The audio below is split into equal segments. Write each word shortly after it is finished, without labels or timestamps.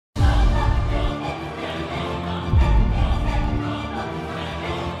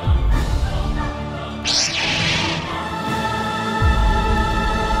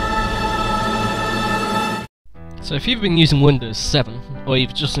So if you've been using Windows 7, or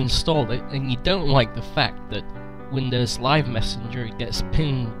you've just installed it, and you don't like the fact that Windows Live Messenger gets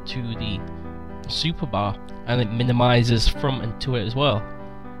pinned to the super bar, and it minimizes from and to it as well,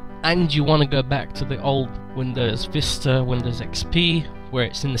 and you want to go back to the old Windows Vista, Windows XP, where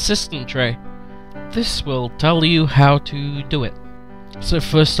it's in the system tray, this will tell you how to do it. So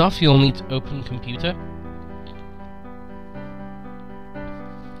first off, you'll need to open Computer,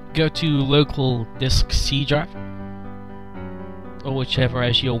 go to local disk C drive, or whichever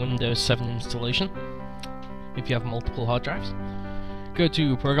has your Windows 7 installation, if you have multiple hard drives. Go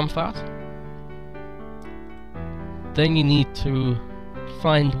to Program Files. Then you need to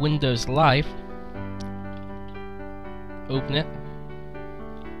find Windows Live, open it,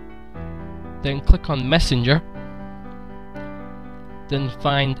 then click on Messenger, then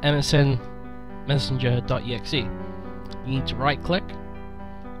find MSN Messenger.exe. You need to right click,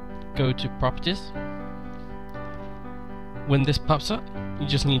 go to Properties. When this pops up, you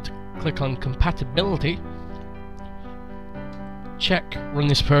just need to click on Compatibility, check Run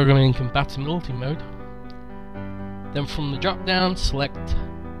this program in compatibility mode, then from the drop down select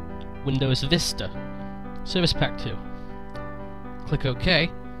Windows Vista Service Pack 2. Click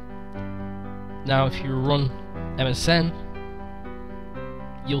OK. Now if you run MSN,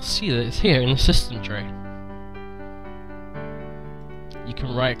 you'll see that it's here in the system tray. You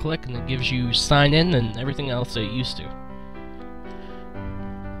can right click and it gives you sign in and everything else that it used to.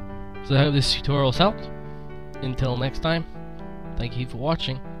 So I hope this tutorial's helped. Until next time, thank you for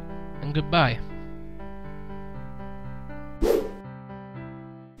watching, and goodbye.